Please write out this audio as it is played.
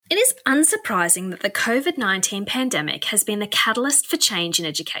unsurprising that the COVID-19 pandemic has been the catalyst for change in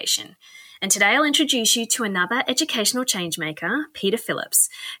education. And today I'll introduce you to another educational changemaker, Peter Phillips,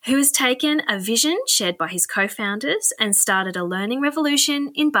 who has taken a vision shared by his co-founders and started a learning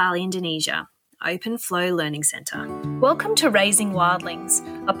revolution in Bali, Indonesia, Open Flow Learning Centre. Welcome to Raising Wildlings,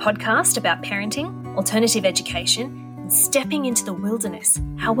 a podcast about parenting, alternative education, and stepping into the wilderness,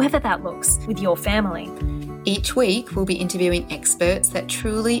 however that looks, with your family. Each week, we'll be interviewing experts that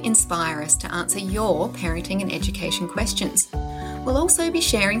truly inspire us to answer your parenting and education questions. We'll also be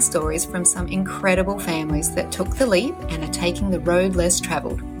sharing stories from some incredible families that took the leap and are taking the road less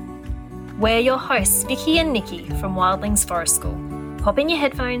travelled. We're your hosts, Vicky and Nikki from Wildlings Forest School. Pop in your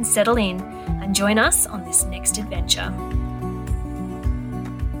headphones, settle in, and join us on this next adventure.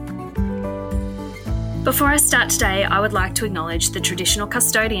 Before I start today, I would like to acknowledge the traditional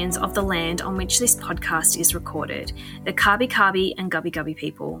custodians of the land on which this podcast is recorded, the Kabi Kabi and Gubbi Gubbi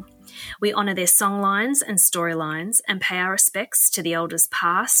people. We honour their songlines and storylines and pay our respects to the elders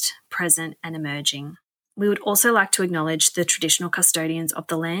past, present and emerging. We would also like to acknowledge the traditional custodians of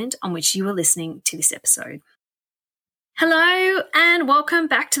the land on which you are listening to this episode. Hello and welcome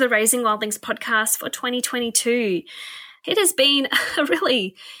back to the Raising Wildlings podcast for 2022. It has been a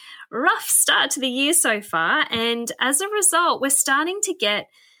really rough start to the year so far, and as a result, we're starting to get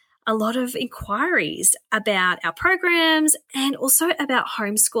a lot of inquiries about our programs and also about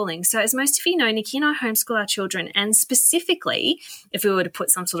homeschooling. So as most of you know, Nikki and I homeschool our children, and specifically, if we were to put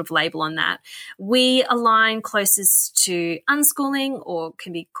some sort of label on that, we align closest to unschooling, or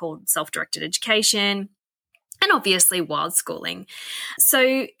can be called self-directed education, and obviously wild schooling.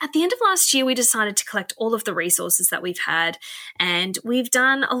 So at the end of last year, we decided to collect all of the resources that we've had, and we've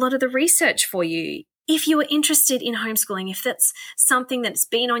done a lot of the research for you. If you are interested in homeschooling, if that's something that's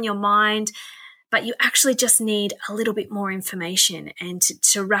been on your mind, but you actually just need a little bit more information and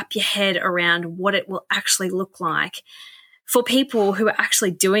to wrap your head around what it will actually look like for people who are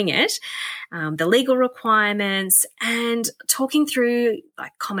actually doing it, the legal requirements, and talking through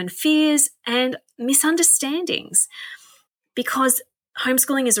like common fears and misunderstandings, because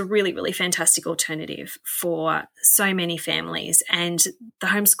homeschooling is a really, really fantastic alternative for so many families, and the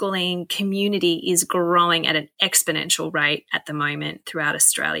homeschooling community is growing at an exponential rate at the moment throughout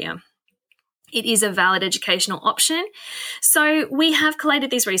Australia. It is a valid educational option. So we have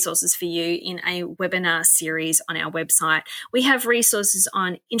collated these resources for you in a webinar series on our website. We have resources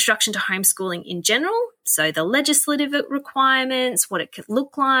on introduction to homeschooling in general, so the legislative requirements, what it could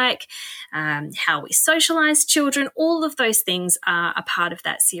look like, how we socialise children, all of those things are a part of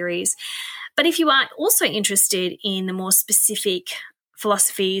that series. But if you are also interested in the more specific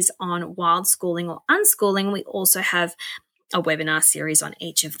philosophies on wild schooling or unschooling, we also have a webinar series on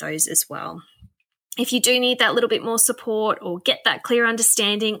each of those as well. If you do need that little bit more support or get that clear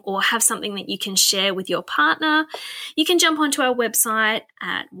understanding or have something that you can share with your partner, you can jump onto our website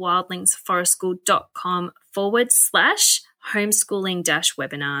at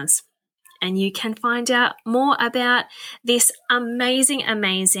wildlingsforestschool.com/homeschooling-webinars. And you can find out more about this amazing,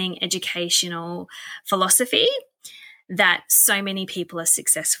 amazing educational philosophy that so many people are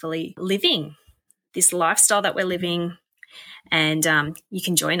successfully living, this lifestyle that we're living, and you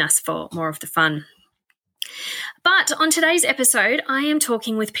can join us for more of the fun. But on today's episode, I am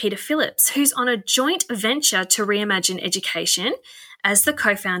talking with Peter Phillips, who's on a joint venture to reimagine education as the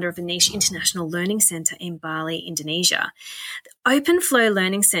co-founder of Anish International Learning Centre in Bali, Indonesia. The Open Flow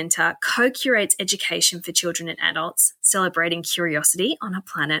Learning Centre co-curates education for children and adults, celebrating curiosity on a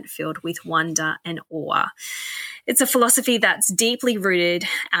planet filled with wonder and awe. It's a philosophy that's deeply rooted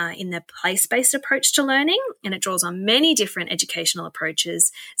in the place-based approach to learning, and it draws on many different educational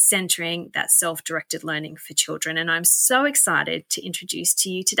approaches centering that self-directed learning for children. And I'm so excited to introduce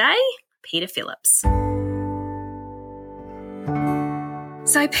to you today Peter Phillips.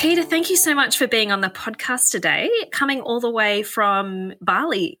 So, Peter, thank you so much for being on the podcast today, coming all the way from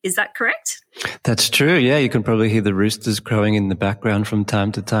Bali. Is that correct? That's true. Yeah, you can probably hear the roosters crowing in the background from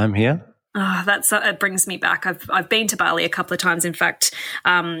time to time here. Oh, it brings me back. I've been to Bali a couple of times. In fact,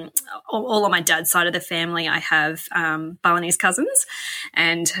 all on my dad's side of the family, I have Balinese cousins,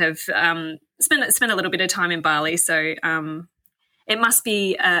 and have spent a little bit of time in Bali. So it must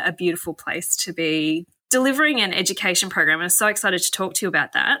be a beautiful place to be delivering an education program. I'm so excited to talk to you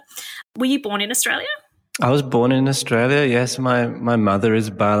about that. Were you born in Australia? I was born in Australia, yes. My mother is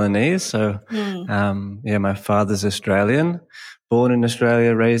Balinese, so my father's Australian. Born in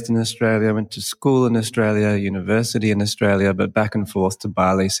Australia, raised in Australia, went to school in Australia, university in Australia, but back and forth to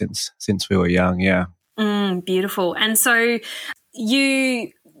Bali since we were young, yeah. Beautiful. And so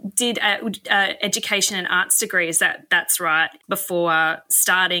you did a education and arts degree. That's right? Before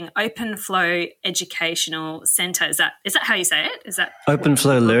starting Open Flow Educational Centre. Is that how you say it? Is that Open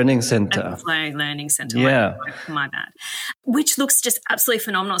Flow Learning Centre? Open Flow Learning Centre. Yeah. My bad. Which looks just absolutely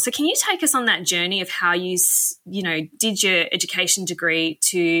phenomenal. So can you take us on that journey of how you did your education degree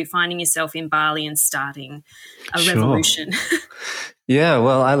to finding yourself in Bali and starting a revolution? Yeah,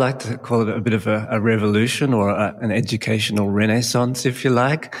 well, I like to call it a bit of a revolution or an educational renaissance, if you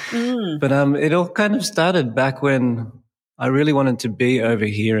like. But it all kind of started back when I really wanted to be over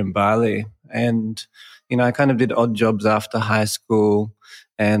here in Bali. And, I kind of did odd jobs after high school,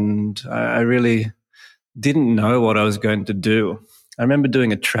 and I really didn't know what I was going to do. I remember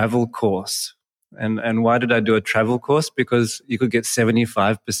doing a travel course. And why did I do a travel course? Because you could get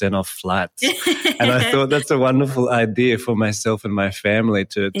 75% off flights. And I thought that's a wonderful idea for myself and my family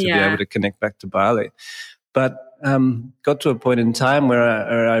to be able to connect back to Bali. But got to a point in time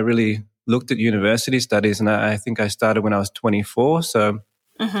where I really looked at university studies, and I think I started when I was 24. So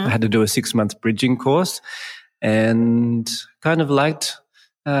I had to do a 6-month bridging course, and kind of liked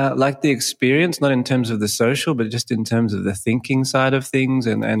the experience, not in terms of the social, but just in terms of the thinking side of things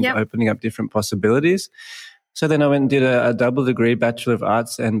and opening up different possibilities. So then I went and did a double degree, Bachelor of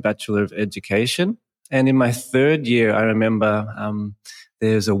Arts and Bachelor of Education. And in my third year, I remember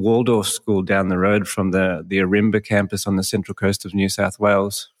there's a Waldorf school down the road from the Ourimbah campus on the central coast of New South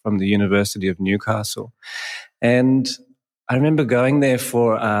Wales, from the University of Newcastle. And I remember going there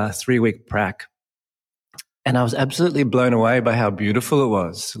for a 3-week prac. And I was absolutely blown away by how beautiful it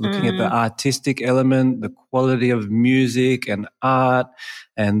was, looking at the artistic element, the quality of music and art,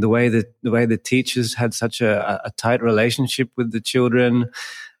 and the way the teachers had such a tight relationship with the children.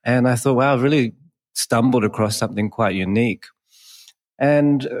 And I thought, wow, I've really stumbled across something quite unique.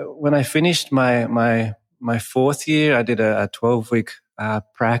 And when I finished my 4th year, I did a 12-week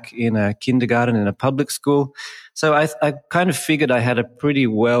prac in a kindergarten in a public school. So I kind of figured I had a pretty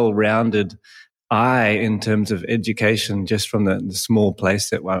well-rounded eye in terms of education, just from the small place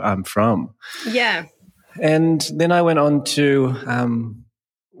that I'm from. Yeah. And then I went on to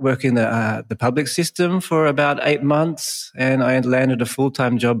work in the public system for about 8 months, and I landed a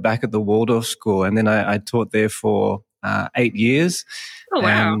full-time job back at the Waldorf school. And then I taught there for 8 years. Oh,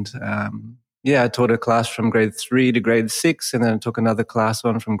 wow. And I taught a class from grade 3 to grade 6, and then I took another class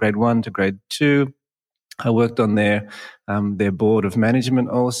on from grade 1 to grade 2. I worked on their board of management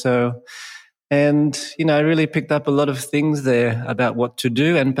also. And, I really picked up a lot of things there about what to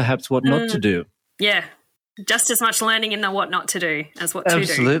do and perhaps what not to do. Yeah. Just as much learning in the what not to do as what to do.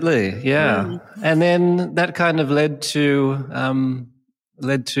 Absolutely, yeah. And then that kind of led to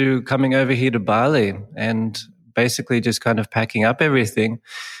coming over here to Bali and basically just kind of packing up everything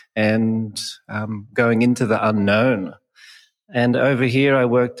and going into the unknown. And over here I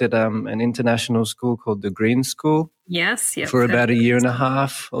worked at an international school called the Green School. Yes. For about a year and a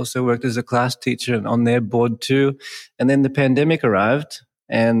half. Also worked as a class teacher and on their board too. And then the pandemic arrived,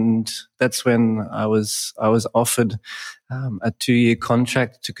 and that's when I was offered a 2-year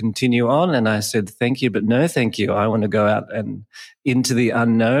contract to continue on. And I said, thank you, but no thank you. I want to go out and into the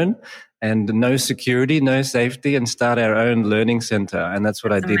unknown, and no security, no safety, and start our own learning centre. And that's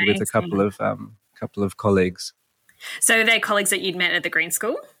what I did with a couple of colleagues. So they're colleagues that you'd met at the Green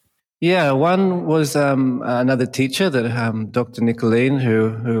School? Yeah, one was another teacher, that Dr. Nicolene,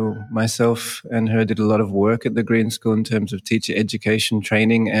 who myself and her did a lot of work at the Green School in terms of teacher education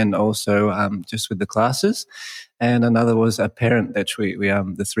training and also just with the classes. And another was a parent that we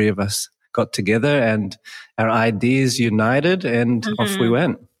the three of us got together and our ideas united, and off we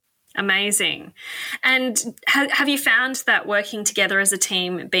went. Amazing. And have you found that working together as a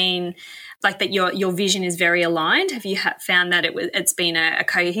team been like that your vision is very aligned? Have you found that it's been a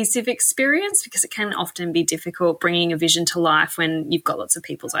cohesive experience? Because it can often be difficult bringing a vision to life when you've got lots of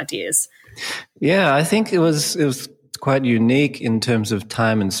people's ideas. Yeah, I think it was quite unique in terms of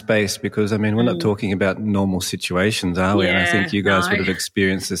time and space, because, I mean, we're not talking about normal situations, are we? Yeah, and I think you guys would have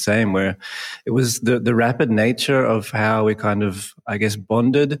experienced the same, where it was the rapid nature of how we kind of, I guess,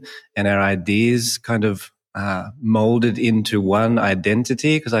 bonded, and our ideas kind of molded into one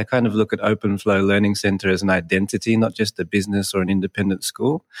identity, because I kind of look at Open Flow Learning Centre as an identity, not just a business or an independent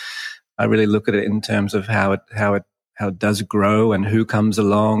school. I really look at it in terms of how it does grow and who comes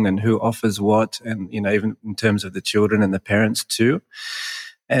along and who offers what, and, even in terms of the children and the parents too.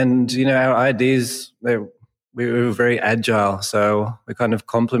 And, our ideas, we were very agile, so we kind of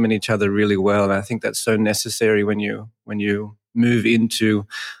complement each other really well. And I think that's so necessary when you move into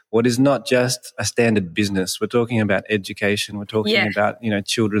what is not just a standard business. We're talking about education. We're talking about,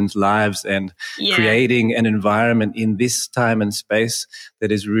 children's lives and creating an environment in this time and space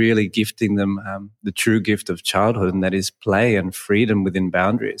that is really gifting them the true gift of childhood, and that is play and freedom within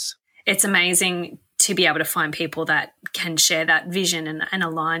boundaries. It's amazing to be able to find people that can share that vision and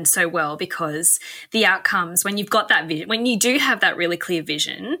align so well, because the outcomes, when you've got that vision, when you do have that really clear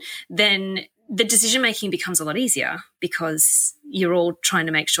vision, then the decision-making becomes a lot easier, because you're all trying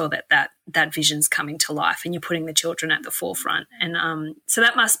to make sure that vision's coming to life and you're putting the children at the forefront. And so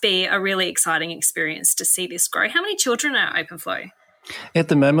that must be a really exciting experience to see this grow. How many children are at Openflow? At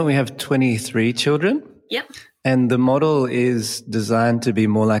the moment, we have 23 children. Yep. And the model is designed to be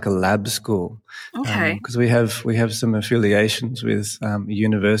more like a lab school. Okay. Because we have some affiliations with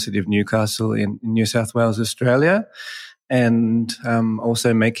University of Newcastle in New South Wales, Australia, and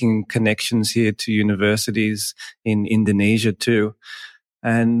also making connections here to universities in Indonesia too.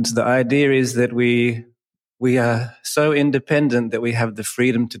 And the idea is that we are so independent that we have the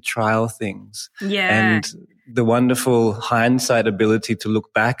freedom to trial things. Yeah. And the wonderful hindsight ability to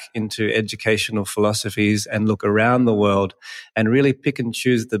look back into educational philosophies and look around the world and really pick and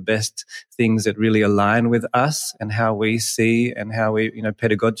choose the best things that really align with us and how we see and how we,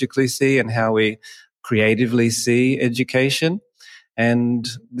 pedagogically see and how we creatively see education. And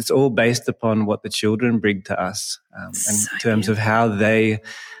it's all based upon what the children bring to us in terms of how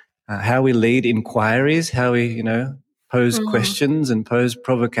we lead inquiries, how we, pose questions and pose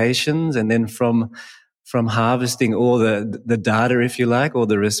provocations, and then from harvesting all the data, if you like, or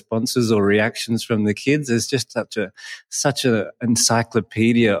the responses or reactions from the kids, there's just such a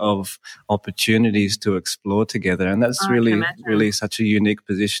encyclopedia of opportunities to explore together, and that's really such a unique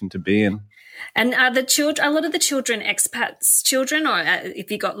position to be in. And are the children, a lot of the children expats children, or if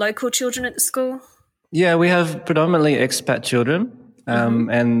you got local children at the school? Yeah, we have predominantly expat children.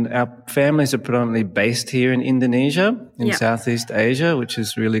 And our families are predominantly based here in Indonesia, in Southeast Asia, which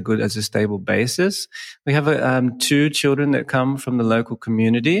is really good as a stable basis. We have 2 children that come from the local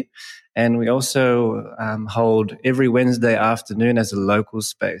community, and we also hold every Wednesday afternoon as a local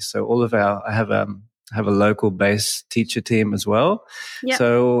space. So I have a local base teacher team as well. Yep.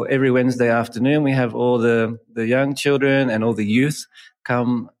 So every Wednesday afternoon we have all the young children and all the youth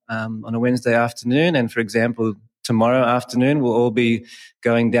come on a Wednesday afternoon. And for example, tomorrow afternoon, we'll all be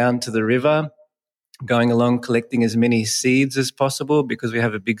going down to the river, going along collecting as many seeds as possible, because we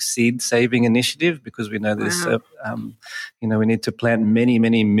have a big seed saving initiative, because we know there's, we need to plant many,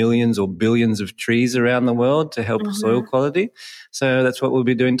 many millions or billions of trees around the world to help soil quality. So that's what we'll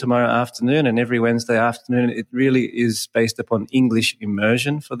be doing tomorrow afternoon. And every Wednesday afternoon, it really is based upon English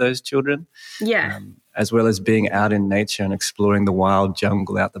immersion for those children. Yeah. As well as being out in nature and exploring the wild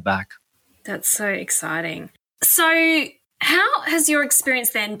jungle out the back. That's so exciting. So how has your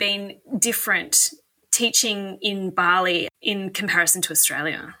experience then been different teaching in Bali in comparison to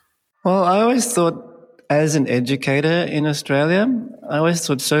Australia? Well, I always thought, as an educator in Australia, I always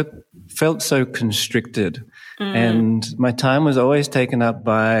felt so constricted. And my time was always taken up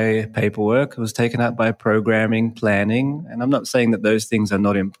by paperwork. It was taken up by programming, planning. And I'm not saying that those things are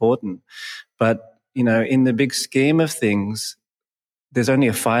not important. But, in the big scheme of things, there's only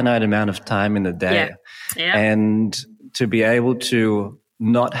a finite amount of time in the day. Yeah. And to be able to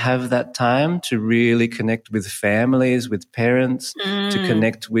not have that time to really connect with families, with parents, to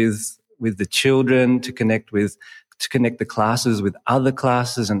connect with the children, to connect the classes with other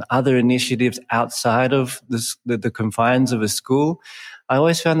classes and other initiatives outside of the confines of a school. I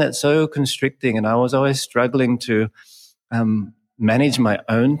always found that so constricting, and I was always struggling to manage my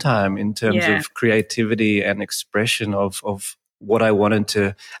own time in terms of creativity and expression of what I wanted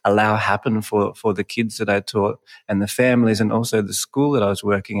to allow happen for the kids that I taught and the families, and also the school that I was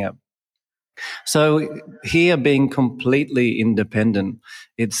working at. So here, being completely independent,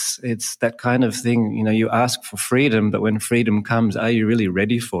 it's that kind of thing, you ask for freedom, but when freedom comes, are you really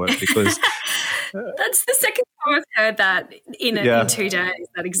ready for it? Because that's the second time I've heard that in 2 days,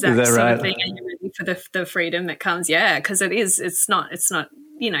 that exact sort of thing. Are you ready for the freedom that comes? Yeah, because it's not,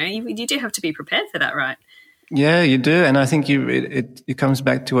 you do have to be prepared for that, right? Yeah, you do. And I think it comes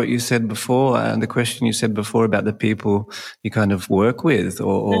back to what you said before, the question you said before about the people you kind of work with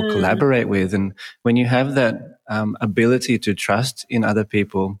or collaborate with. And when you have that ability to trust in other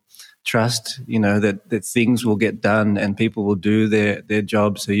people, trust, that things will get done and people will do their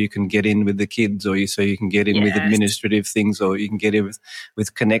job, so you can get in with the kids, or so you can get in with administrative things, or you can get in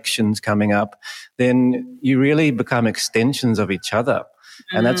with connections coming up, then you really become extensions of each other.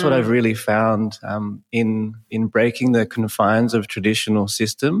 And that's what I've really found in breaking the confines of traditional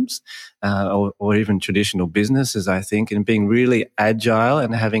systems or even traditional businesses, I think, and being really agile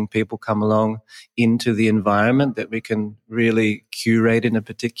and having people come along into the environment that we can really curate in a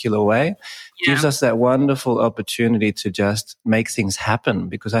particular way gives us that wonderful opportunity to just make things happen,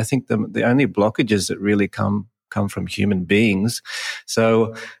 because I think the only blockages that really come from human beings.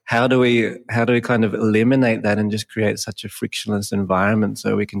 So how do we kind of eliminate that and just create such a frictionless environment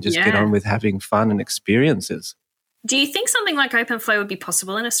so we can just get on with having fun and experiences? Do you think something like OpenFlow would be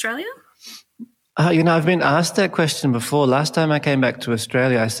possible in Australia? I've been asked that question before. Last time I came back to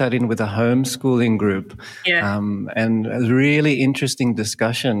Australia, I sat in with a homeschooling group and a really interesting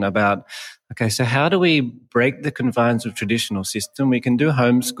discussion about, okay, so how do we break the confines of traditional system? We can do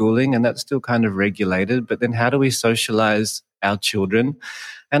homeschooling and that's still kind of regulated, but then how do we socialize our children?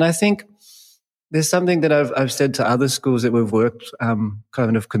 And I think there's something that I've said to other schools that we've worked,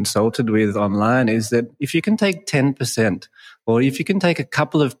 kind of consulted with online, is that if you can take 10%, or if you can take a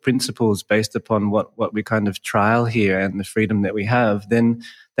couple of principles based upon what we kind of trial here and the freedom that we have, then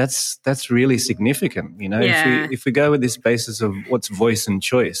that's really significant. If we go with this basis of what's voice and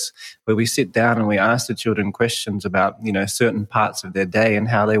choice, where we sit down and we ask the children questions about, certain parts of their day and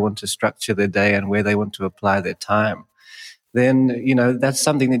how they want to structure their day and where they want to apply their time, then, that's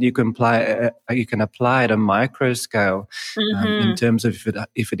something that you can apply at a micro scale in terms of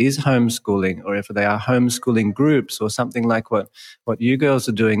if it is homeschooling, or if they are homeschooling groups, or something like what you girls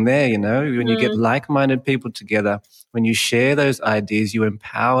are doing there. When you get like-minded people together, when you share those ideas, you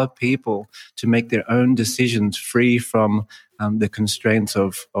empower people to make their own decisions free from the constraints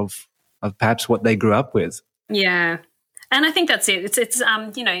of perhaps what they grew up with. Yeah. And I think that's it. It's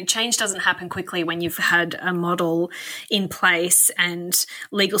change doesn't happen quickly when you've had a model in place and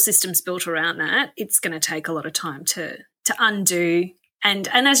legal systems built around that. It's going to take a lot of time to undo. And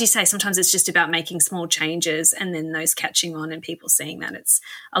as you say, sometimes it's just about making small changes and then those catching on and people seeing that it's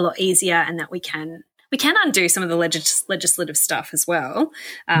a lot easier and that we can undo some of the legislative stuff as well.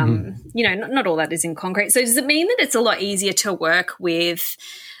 Not all that is in concrete. So does it mean that it's a lot easier to work with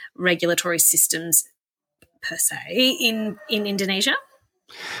regulatory systems per se in Indonesia?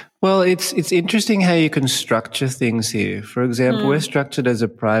 Well, it's interesting how you can structure things here. For example, we're structured as a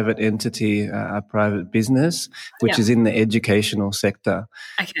private entity, a private business, which is in the educational sector.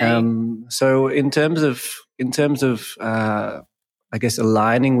 Okay. So in terms of I guess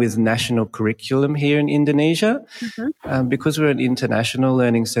aligning with national curriculum here in Indonesia, because we're an international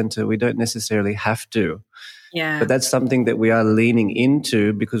learning center, we don't necessarily have to. Yeah. But that's something that we are leaning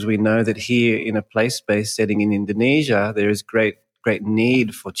into, because we know that here in a place-based setting in Indonesia, there is great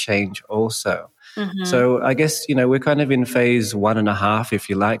need for change also. So I guess, we're kind of in phase 1.5, if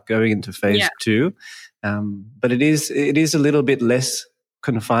you like, going into phase 2. But it is a little bit less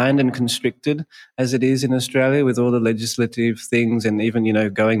confined and constricted as it is in Australia, with all the legislative things, and even,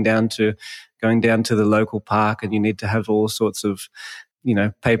 going down to the local park, and you need to have all sorts of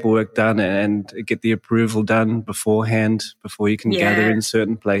paperwork done and get the approval done beforehand before you can gather in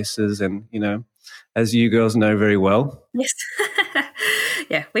certain places. And, as you girls know very well. Yes.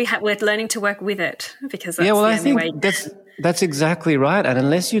 We're learning to work with it, because that's I think that's exactly right. And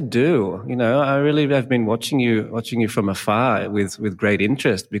unless you do, I really have been watching you from afar with great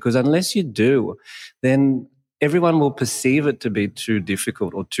interest, because unless you do, then everyone will perceive it to be too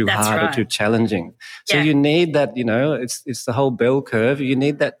difficult or too hard or too challenging. So you need that, it's the whole bell curve. You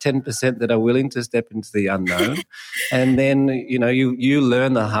need that 10% that are willing to step into the unknown. And then, you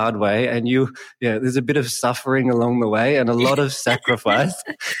learn the hard way, and there's a bit of suffering along the way and a lot of sacrifice.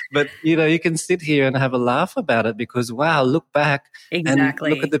 But, you can sit here and have a laugh about it, because, wow, look back and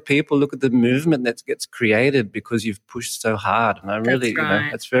look at the people, look at the movement that gets created because you've pushed so hard. And I really,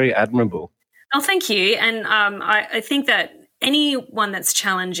 that's very admirable. Oh, thank you. And I think that anyone that's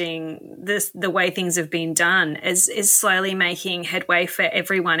challenging the way things have been done is slowly making headway for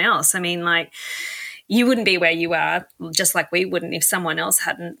everyone else. I mean, like, you wouldn't be where you are, just like we wouldn't, if someone else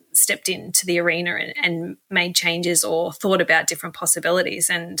hadn't stepped into the arena and made changes or thought about different possibilities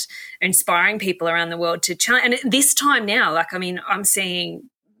and inspiring people around the world to challenge. And this time now, I'm seeing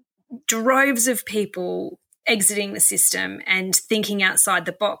droves of people exiting the system and thinking outside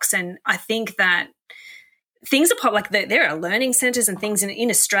the box. And I think that things are there are learning centres and things in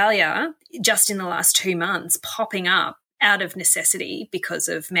Australia just in the last 2 months popping up out of necessity because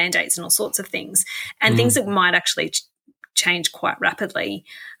of mandates and all sorts of things, and things that might actually change quite rapidly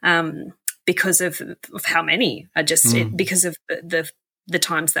because of how many are just because of the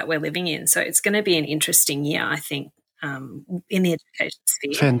times that we're living in. So it's going to be an interesting year, I think. In the education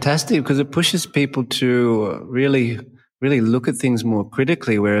sphere. Fantastic, because it pushes people to really really look at things more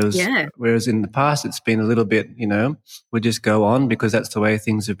critically, whereas in the past it's been a little bit, we just go on because that's the way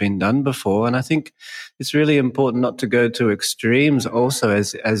things have been done before. And I think it's really important not to go to extremes also,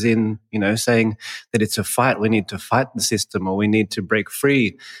 as in, saying that it's a fight, we need to fight the system or we need to break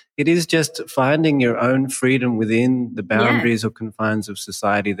free. It is just finding your own freedom within the boundaries or confines of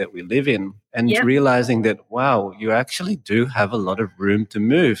society that we live in, and realizing that, wow, you actually do have a lot of room to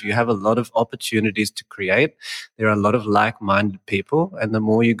move. You have a lot of opportunities to create. There are a lot of like-minded people, and the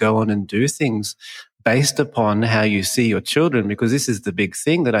more you go on and do things based upon how you see your children, because this is the big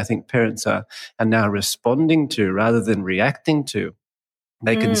thing that I think parents are now responding to rather than reacting to.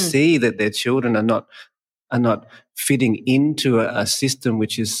 They can see that their children are not fitting into a system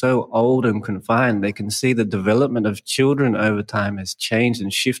which is so old and confined. They can see the development of children over time has changed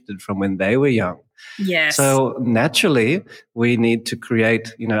and shifted from when they were young. Yes. So naturally, we need to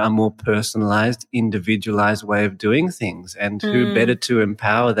create, a more personalized, individualized way of doing things. And who better to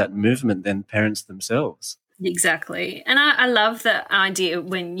empower that movement than parents themselves? Exactly. And I love the idea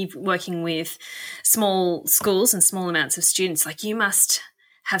when you're working with small schools and small amounts of students, like you must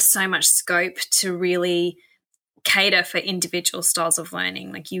have so much scope to really cater for individual styles of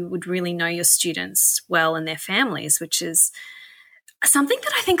learning. Like you would really know your students well and their families, which is something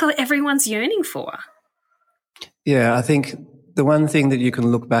that I think everyone's yearning for. Yeah, I think the one thing that you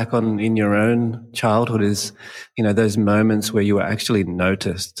can look back on in your own childhood is, those moments where you were actually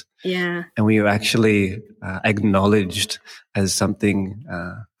noticed. Yeah. And where you were actually acknowledged as something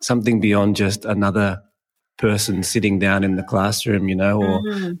beyond just another person sitting down in the classroom, or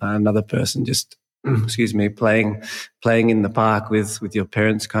another person just, playing in the park with your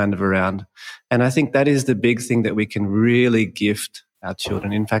parents kind of around. And I think that is the big thing that we can really gift our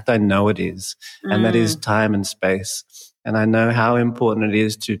children. In fact, I know it is, and that is time and space. And I know how important it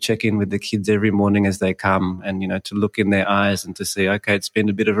is to check in with the kids every morning as they come and, to look in their eyes and to say, okay, it's been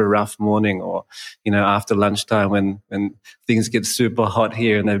a bit of a rough morning, or, after lunchtime when things get super hot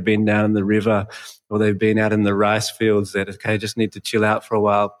here and they've been down in the river or they've been out in the rice fields, that, okay, just need to chill out for a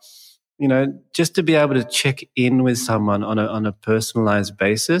while. Just to be able to check in with someone on a personalized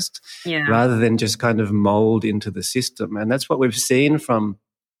basis rather than just kind of mold into the system. And that's what we've seen from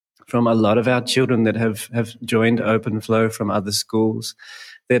a lot of our children that have joined Open Flow from other schools,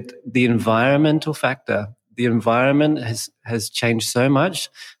 that the environmental factor, the environment has changed so much.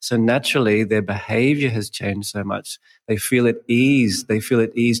 So naturally, their behavior has changed so much. They feel at ease. They feel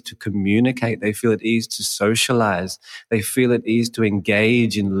at ease to communicate. They feel at ease to socialize. They feel at ease to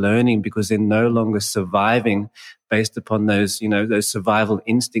engage in learning because they're no longer surviving based upon those survival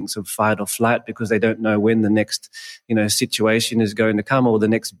instincts of fight or flight, because they don't know when the next, situation is going to come or the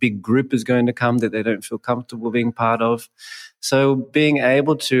next big group is going to come that they don't feel comfortable being part of. So being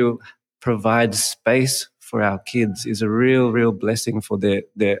able to provide space for our kids is a real, real blessing for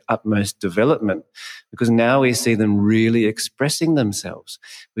their utmost development, because now we see them really expressing themselves.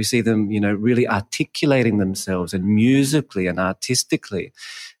 We see them, really articulating themselves and musically and artistically.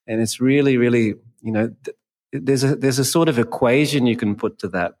 And it's really, really, there's a sort of equation you can put to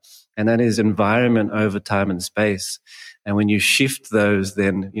that, and that is environment over time and space. And when you shift those,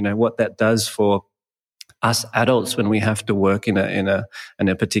 then, what that does for us adults when we have to work in a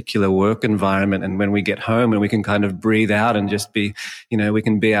particular work environment, and when we get home and we can kind of breathe out and just be, we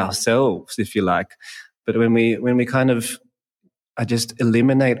can be ourselves, if you like. But when we kind of just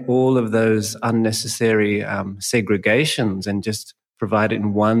eliminate all of those unnecessary segregations and just provide it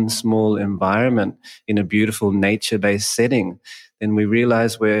in one small environment in a beautiful nature-based setting, then we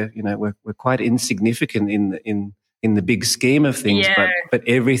realize we're quite insignificant in the big scheme of things, but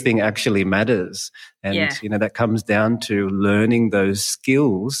everything actually matters. And, that comes down to learning those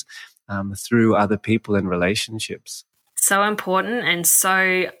skills through other people and relationships. So important and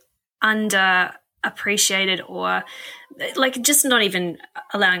so underappreciated, or like just not even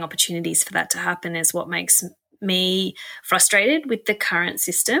allowing opportunities for that to happen is what makes me frustrated with the current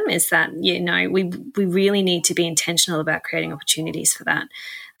system, is that, we really need to be intentional about creating opportunities for that.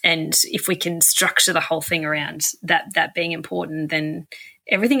 And if we can structure the whole thing around that being important, then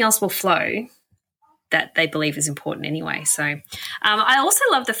everything else will flow that they believe is important anyway. So I also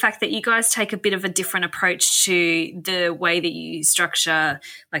love the fact that you guys take a bit of a different approach to the way that you structure,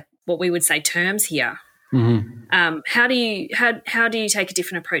 like what we would say terms here. Mm-hmm. How do you take a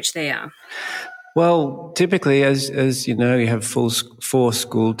different approach there? Well, typically, as you know, you have 4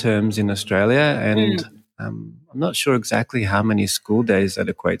 school terms in Australia, and I'm not sure exactly how many school days that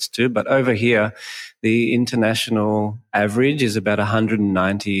equates to, but over here, the international average is about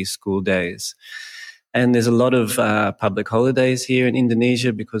 190 school days. And there's a lot of public holidays here in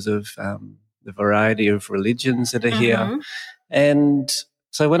Indonesia because of the variety of religions that are here. And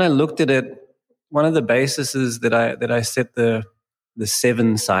so when I looked at it, one of the bases is that I set the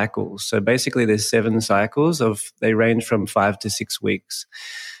 7 cycles. So basically there's 7 cycles they range from 5 to 6 weeks.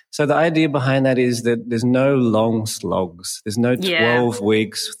 So the idea behind that is that there's no long slogs. There's no 12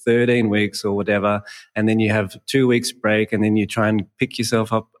 weeks, 13 weeks or whatever. And then you have 2 weeks break and then you try and pick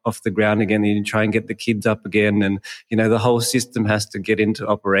yourself up off the ground again and you try and get the kids up again. And, the whole system has to get into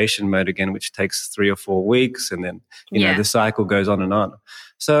operation mode again, which takes 3 or 4 weeks. And then, the cycle goes on and on.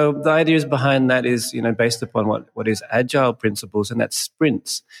 So the ideas behind that is, based upon what is agile principles, and that's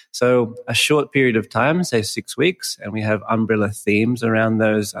sprints. So a short period of time, say 6 weeks, and we have umbrella themes around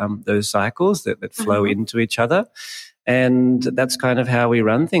those cycles that flow into each other. And that's kind of how we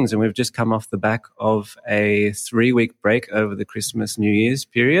run things. And we've just come off the back of a 3-week break over the Christmas, New Year's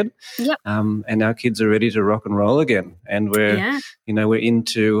period. Yep. And our kids are ready to rock and roll again. And we're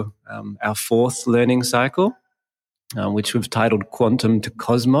into our 4th learning cycle, which we've titled Quantum to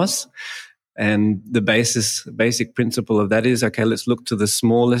Cosmos. And the basic principle of that is, okay, let's look to the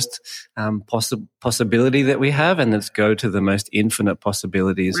smallest possibility that we have, and let's go to the most infinite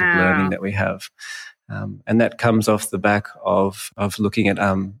possibilities of learning that we have. And that comes off the back of looking at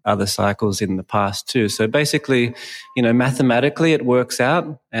other cycles in the past too. So basically, mathematically it works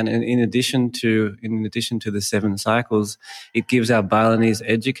out. And in addition to the 7 cycles, it gives our Balinese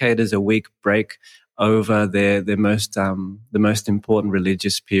educators a week break over the most important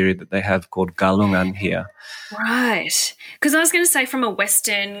religious period that they have called Galungan here. Right. Because I was going to say, from a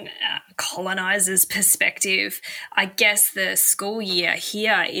Western colonizer's perspective, I guess the school year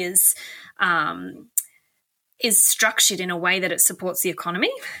here is structured in a way that it supports the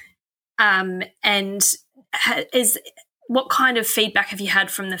economy. And what kind of feedback have you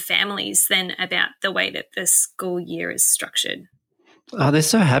had from the families then about the way that the school year is structured? Oh, they're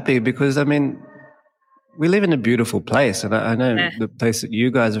so happy because, we live in a beautiful place, and I know the place that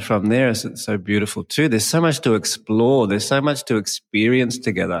you guys are from there is so beautiful too. There's so much to explore. There's so much to experience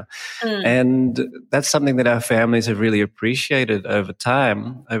together. And that's something that our families have really appreciated over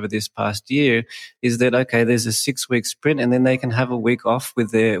time, over this past year, is that, okay, there's a 6-week sprint and then they can have a week off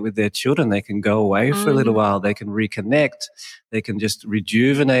with their children. They can go away for a little while. They can reconnect. They can just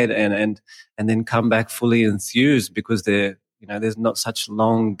rejuvenate and then come back fully enthused because there's not such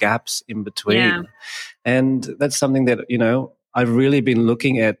long gaps in between. Yeah. And that's something that, I've really been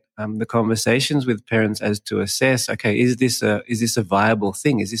looking at the conversations with parents as to assess, okay, is this a viable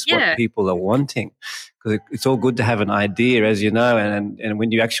thing? Is this what people are wanting? Because it's all good to have an idea, as you know, and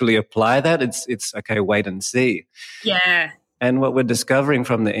when you actually apply that, it's okay, wait and see. Yeah. And what we're discovering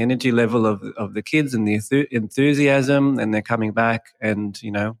from the energy level of the kids and the enthusiasm, and they're coming back and,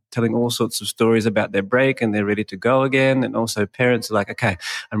 telling all sorts of stories about their break and they're ready to go again. And also parents are like, okay,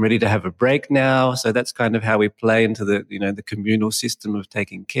 I'm ready to have a break now. So that's kind of how we play into the communal system of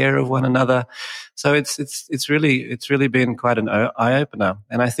taking care of one another. So it's really been quite an eye opener.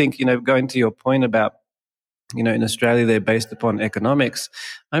 And I think, going to your point about, in Australia, they're based upon economics.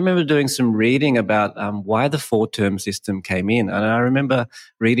 I remember doing some reading about why the 4-term system came in. And I remember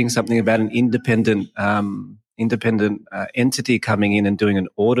reading something about an independent entity coming in and doing an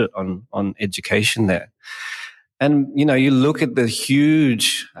audit on education there. And, you look at the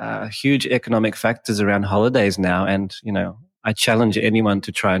huge economic factors around holidays now, and, I challenge anyone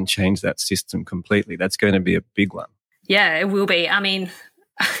to try and change that system completely. That's going to be a big one. Yeah, it will be.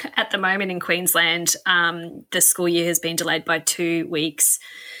 At the moment in Queensland, the school year has been delayed by 2 weeks,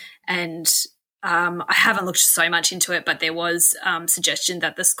 and I haven't looked so much into it, but there was suggestion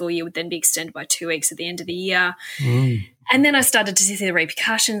that the school year would then be extended by 2 weeks at the end of the year. And then I started to see the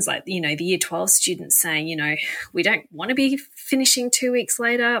repercussions, like, the year 12 students saying, we don't want to be finishing 2 weeks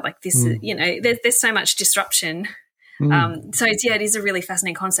later. Like this, there's so much disruption. So it is a really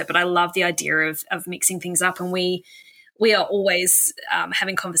fascinating concept, but I love the idea of mixing things up, and we are always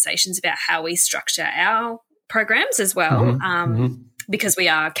having conversations about how we structure our programs as well, because we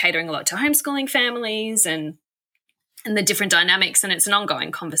are catering a lot to homeschooling families and the different dynamics, and it's an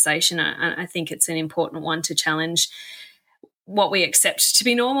ongoing conversation. I think it's an important one to challenge what we accept to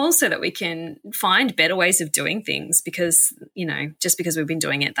be normal so that we can find better ways of doing things, because, just because we've been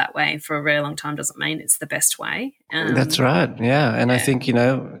doing it that way for a very long time doesn't mean it's the best way. That's right. Yeah. And I think, you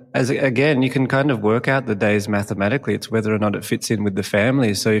can kind of work out the days mathematically. It's whether or not it fits in with the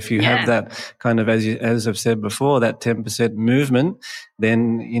family. So if you have that kind of, as I've said before, that 10% movement,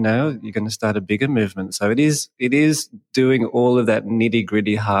 then, you're going to start a bigger movement. So it is doing all of that nitty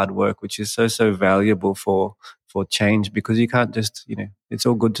gritty hard work, which is so valuable for change, because you can't just, it's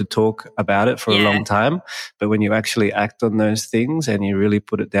all good to talk about it for a long time, but when you actually act on those things and you really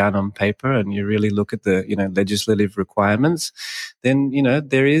put it down on paper and you really look at the, legislative requirements, then,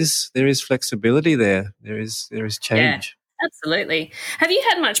 there is flexibility there. There is change. Yeah, absolutely. Have you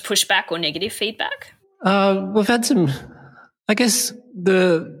had much pushback or negative feedback? We've had some, I guess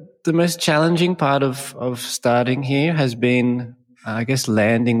the most challenging part of starting here has been, I guess,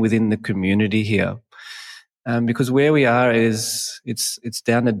 landing within the community here. Because where we are it's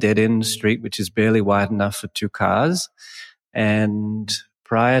down a dead-end street, which is barely wide enough for 2 cars. And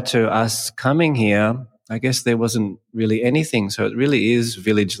prior to us coming here, I guess there wasn't really anything. So it really is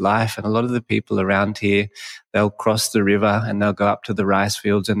village life. And a lot of the people around here, they'll cross the river and they'll go up to the rice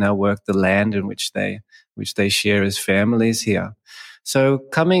fields and they'll work the land in which they share as families here. So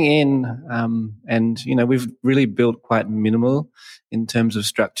coming in, and, we've really built quite minimal in terms of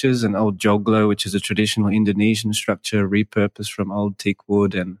structures. An old joglo, which is a traditional Indonesian structure repurposed from old teak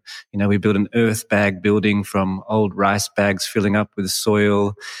wood. And, we built an earth bag building from old rice bags filling up with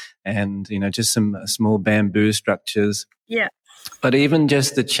soil and, just some small bamboo structures. Yeah. But even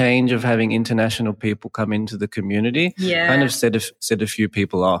just the change of having international people come into the community kind of set a few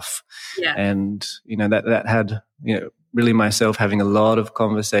people off. Yeah. And, that had, really myself having a lot of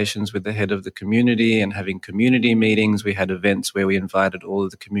conversations with the head of the community and having community meetings. We had events where we invited all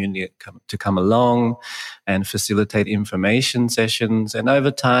of the community to come along and facilitate information sessions. And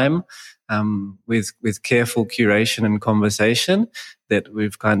over time, with careful curation and conversation, that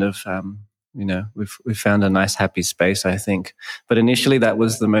we've kind of, we've found a nice happy space, I think. But initially that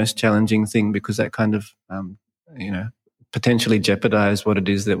was the most challenging thing, because that kind of, potentially jeopardize what it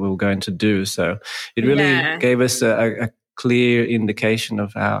is that we were going to do. So it really gave us a clear indication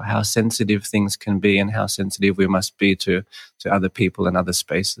of how sensitive things can be and how sensitive we must be to other people and other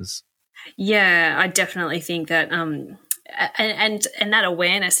spaces. Yeah, I definitely think that and that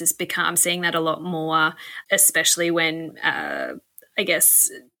awareness has become, I'm seeing that a lot more, especially when I guess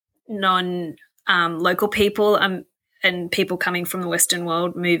non-local people and people coming from the Western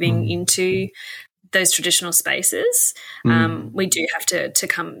world moving into those traditional spaces. We do have to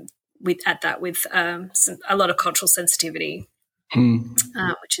come with a lot of cultural sensitivity,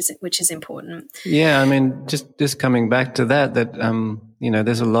 which is important. Yeah, I mean, just coming back to that,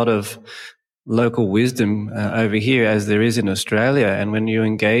 there's a lot of local wisdom over here as there is in Australia. And when you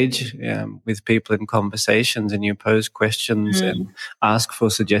engage with people in conversations and you pose questions and ask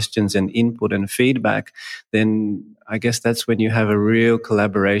for suggestions and input and feedback, then I guess that's when you have a real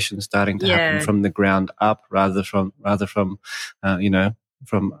collaboration starting to happen from the ground up, rather from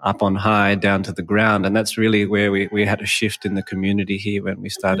from up on high down to the ground. And that's really where we had a shift in the community here when we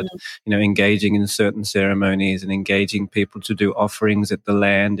started, engaging in certain ceremonies and engaging people to do offerings at the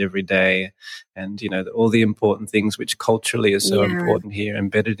land every day. And, all the important things which culturally is so important here,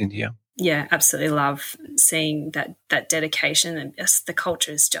 embedded in here. Yeah, absolutely love seeing that dedication, and the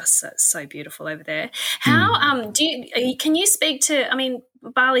culture is just so beautiful over there. How can you speak to? I mean,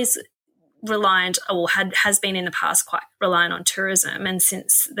 Bali's reliant, or has been in the past quite reliant on tourism, and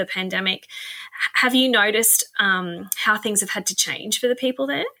since the pandemic, have you noticed how things have had to change for the people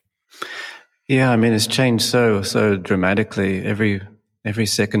there? Yeah, I mean, it's changed so dramatically. Every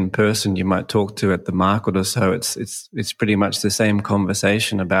second person you might talk to at the market or so, it's pretty much the same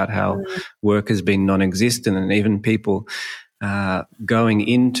conversation about how work has been non-existent, and even people going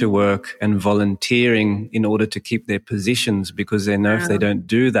into work and volunteering in order to keep their positions, because they know if they don't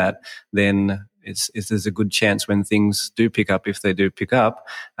do that, then there's a good chance when things do pick up, if they do pick up,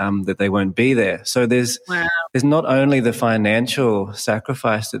 that they won't be there. So there's not only the financial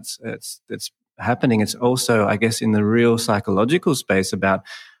sacrifice that's happening, it's also, I guess, in the real psychological space about,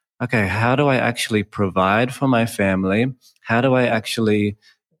 okay, how do I actually provide for my family? How do I actually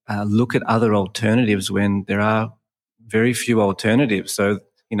look at other alternatives when there are very few alternatives? So,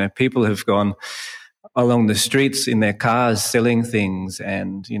 people have gone along the streets in their cars selling things,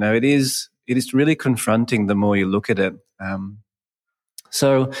 and, it is really confronting the more you look at it.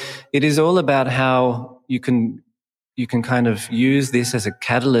 So it is all about how you can kind of use this as a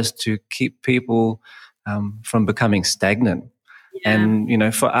catalyst to keep people from becoming stagnant. Yeah.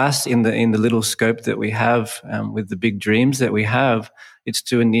 And, for us in the little scope that we have, with the big dreams that we have, it's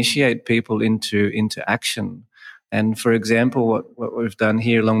to initiate people into action. And for example, what we've done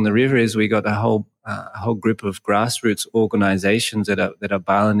here along the river is we got a whole group of grassroots organizations that are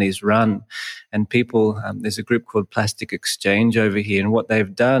Balinese run, and people, there's a group called Plastic Exchange over here. And what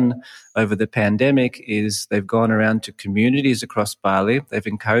they've done over the pandemic is they've gone around to communities across Bali. They've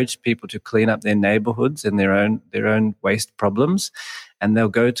encouraged people to clean up their neighborhoods and their own waste problems. And they'll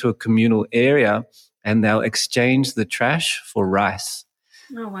go to a communal area and they'll exchange the trash for rice.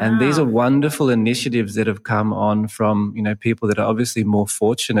 Oh, wow. And these are wonderful initiatives that have come on from, people that are obviously more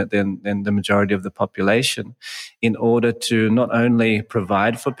fortunate than the majority of the population, in order to not only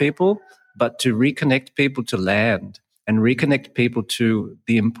provide for people, but to reconnect people to land and reconnect people to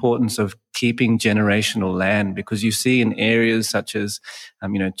the importance of keeping generational land. Because you see in areas such as,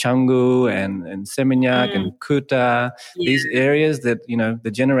 Canggu and Seminyak and Kuta, these areas that,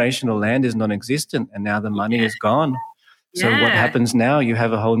 the generational land is non-existent, and now the money is gone. So what happens now? You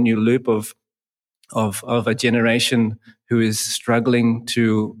have a whole new loop of a generation who is struggling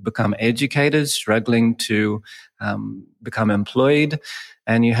to become educated, struggling to become employed,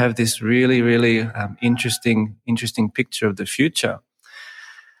 and you have this really, really interesting picture of the future.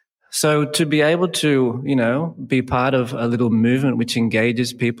 So to be able to, be part of a little movement which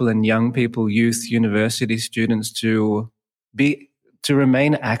engages people and young people, youth, university students to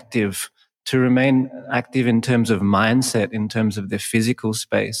remain active. To remain active in terms of mindset, in terms of their physical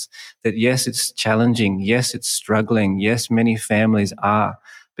space, that yes, it's challenging. Yes, it's struggling. Yes, many families are.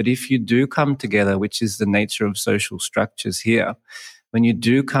 But if you do come together, which is the nature of social structures here, when you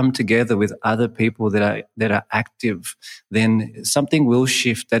do come together with other people that are active, then something will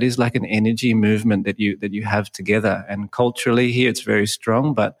shift. That is like an energy movement that you have together. And culturally here, it's very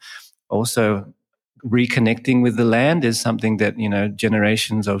strong, but also reconnecting with the land is something that,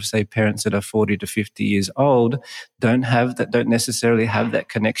 generations of, say, parents that are 40 to 50 years old don't necessarily have that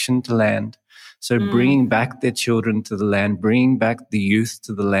connection to land. So bringing back their children to the land, bringing back the youth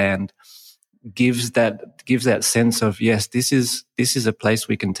to the land gives that sense of, yes, this is a place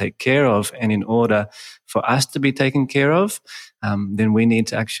we can take care of. And in order for us to be taken care of, then we need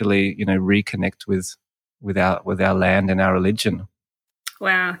to actually, reconnect with our land and our religion.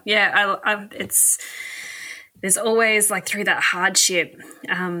 Wow. Yeah. There's always, like, through that hardship,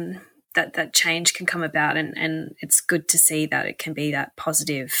 that change can come about, and it's good to see that it can be that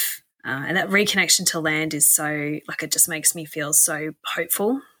positive, and that reconnection to land is so, like, it just makes me feel so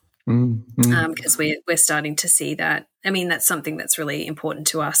hopeful. Because we're starting to see that. I mean, that's something that's really important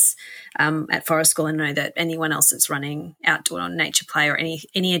to us at Forest School, and I know that anyone else that's running outdoor nature play or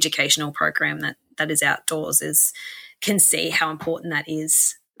any educational program that is outdoors can see how important that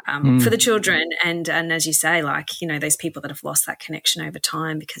is for the children. And as you say, like, those people that have lost that connection over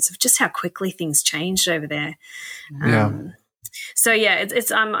time because of just how quickly things changed over there. So yeah,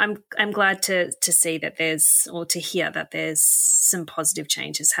 I'm glad to see that to hear that there's some positive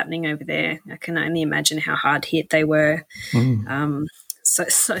changes happening over there. I can only imagine how hard hit they were.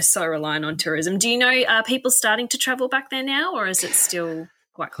 So reliant on tourism. Do you know, are people starting to travel back there now, or is it still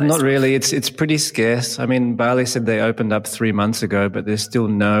quite close? Not really. It's pretty scarce. I mean, Bali said they opened up 3 months ago, but there's still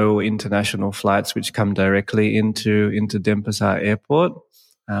no international flights which come directly into Denpasar Airport.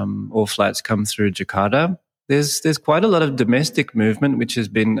 All flights come through Jakarta. There's quite a lot of domestic movement, which has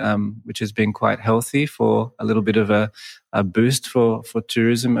been quite healthy for a little bit of a boost for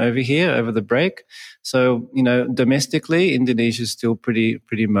tourism over here over the break. So, domestically, Indonesia is still pretty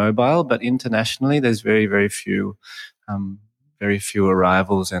mobile, but internationally, there's very, very few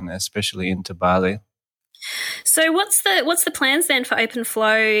arrivals, and especially into Bali. So what's the plans then for Open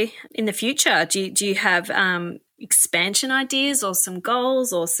Flow in the future? Do you have expansion ideas or some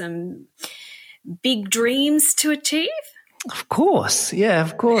goals or some big dreams to achieve? Of course. Yeah,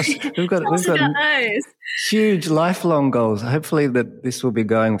 of course. We've got those huge lifelong goals. Hopefully that this will be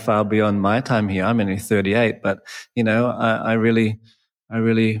going far beyond my time here. I'm only 38, but I really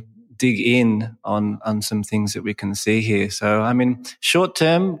dig in on some things that we can see here. So, I mean, short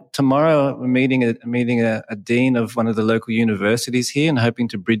term, tomorrow we're meeting a dean of one of the local universities here, and hoping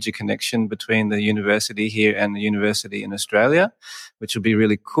to bridge a connection between the university here and the university in Australia, which will be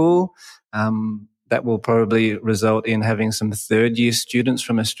really cool. That will probably result in having some third-year students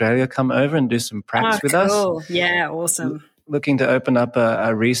from Australia come over and do some practice with us. Yeah, awesome. Looking to open up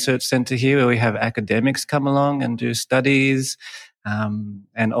a research centre here where we have academics come along and do studies,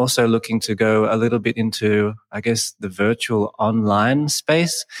 and also looking to go a little bit into, I guess, the virtual online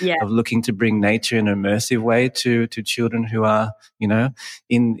space of looking to bring nature in an immersive way to children who are,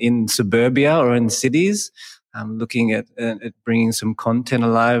 in suburbia or in cities. Looking at bringing some content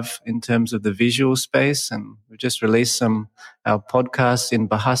alive in terms of the visual space. And we've just released our podcasts in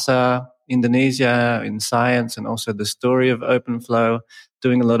Bahasa, Indonesia, in science, and also the story of Open Flow,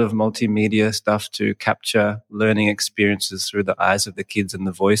 doing a lot of multimedia stuff to capture learning experiences through the eyes of the kids and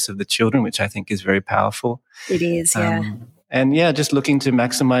the voice of the children, which I think is very powerful. It is, yeah. And just looking to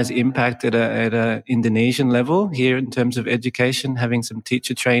maximize impact at a Indonesian level here in terms of education, having some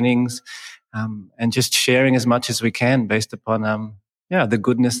teacher trainings, and just sharing as much as we can based upon, the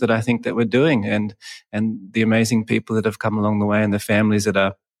goodness that I think that we're doing, and the amazing people that have come along the way, and the families that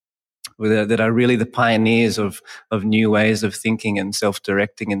are really the pioneers of new ways of thinking and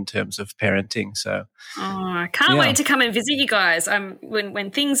self-directing in terms of parenting. So, I can't wait to come and visit you guys.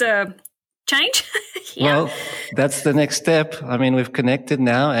 When things are change. Well, that's the next step. I mean, we've connected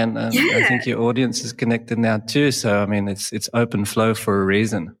now, and I think your audience is connected now too. So, I mean, it's open flow for a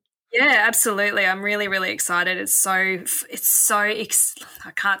reason. Yeah, absolutely. I'm really, really excited. I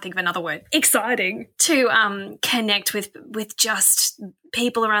can't think of another word. Exciting to connect with just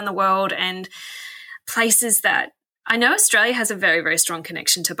people around the world and places that I know Australia has a very, very strong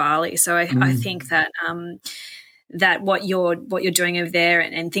connection to Bali. So I think that that what you're doing over there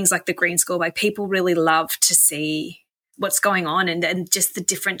and things like the Green School, like people really love to see what's going on and just the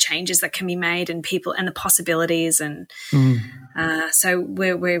different changes that can be made and people and the possibilities and so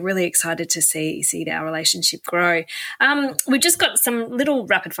we're really excited to see our relationship grow. We've just got some little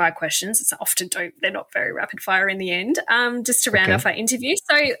rapid fire questions. It's often they're not very rapid fire in the end. Just to round off our interview.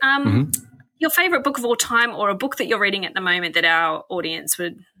 So your favourite book of all time, or a book that you're reading at the moment that our audience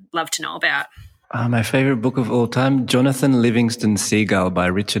would love to know about? My favourite book of all time, Jonathan Livingston Seagull by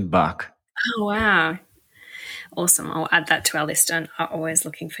Richard Bach. Oh, wow. Awesome. I'll add that to our list, and I'm always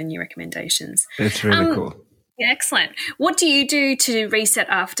looking for new recommendations. It's really cool. Yeah, excellent. What do you do to reset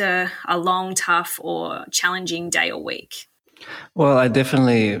after a long, tough or challenging day or week? Well, I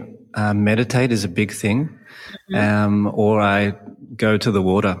definitely meditate is a big thing, or I go to the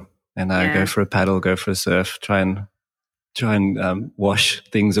water and I go for a paddle, go for a surf, try and wash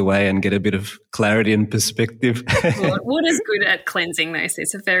things away and get a bit of clarity and perspective. Water's good at cleansing those.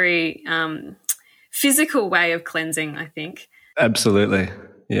 It's a very physical way of cleansing, I think. Absolutely.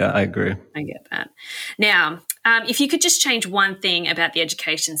 Yeah, I agree. I get that. Now, if you could just change one thing about the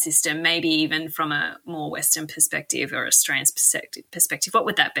education system, maybe even from a more Western perspective or Australian perspective, what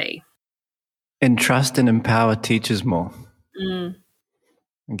would that be? Entrust and empower teachers more.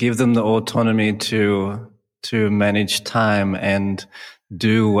 Give them the autonomy to manage time and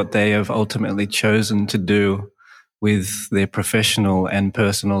do what they have ultimately chosen to do with their professional and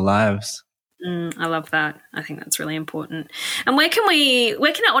personal lives. I love that. I think that's really important. And where can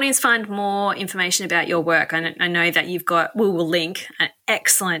our audience find more information about your work? I know that you've got, we will link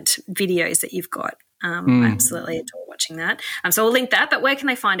excellent videos that you've got. I absolutely adore watching that. So we'll link that, but where can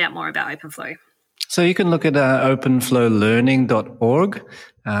they find out more about OpenFlow? So you can look at openflowlearning.org,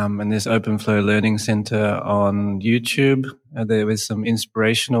 and there's OpenFlow Learning Center on YouTube. There is some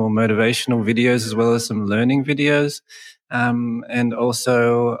inspirational, motivational videos as well as some learning videos. And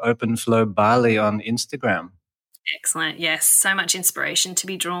also OpenFlow Bali on Instagram. Excellent. Yes, so much inspiration to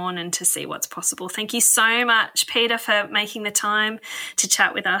be drawn and to see what's possible. Thank you so much, Peter, for making the time to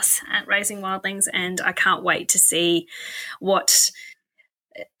chat with us at Raising Wildlings, and I can't wait to see what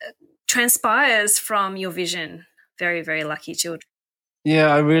transpires from your vision. Very, very lucky children.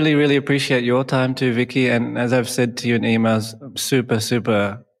 Yeah, I really, really appreciate your time too, Vicky. And as I've said to you in emails, super,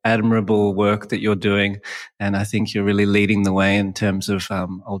 super admirable work that you're doing. And I think you're really leading the way in terms of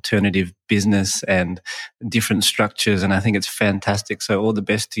alternative business and different structures. And I think it's fantastic. So all the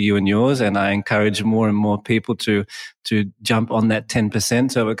best to you and yours. And I encourage more and more people to jump on that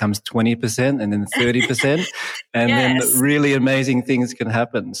 10% so it becomes 20% and then 30%. And then really amazing things can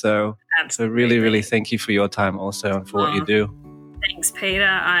happen. So really, really thank you for your time also and for what you do. Thanks, Peter.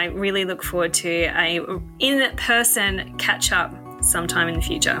 I really look forward to a in-person catch-up sometime in the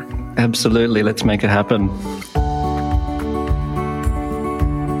future. Absolutely. Let's make it happen.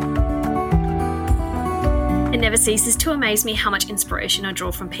 It never ceases to amaze me how much inspiration I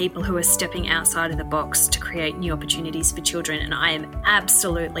draw from people who are stepping outside of the box to create new opportunities for children, and I am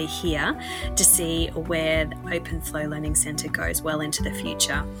absolutely here to see where the OpenFlow Learning Centre goes well into the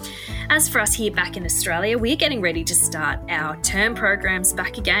future. As for us here back in Australia, we're getting ready to start our term programs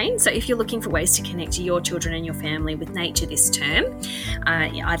back again. So if you're looking for ways to connect your children and your family with nature this term,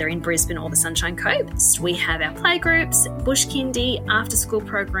 either in Brisbane or the Sunshine Coast, we have our playgroups, bush kindy, after school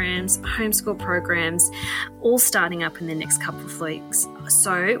programs, homeschool programs, all starting up in the next couple of weeks.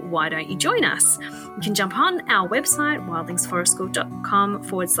 So why don't you join us? You can jump on our website,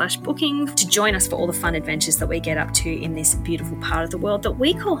 wildlingsforestschool.com/booking, to join us for all the fun adventures that we get up to in this beautiful part of the world that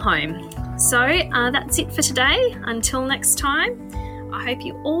we call home. So that's it for today. Until next time, I hope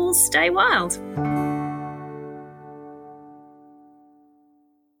you all stay wild.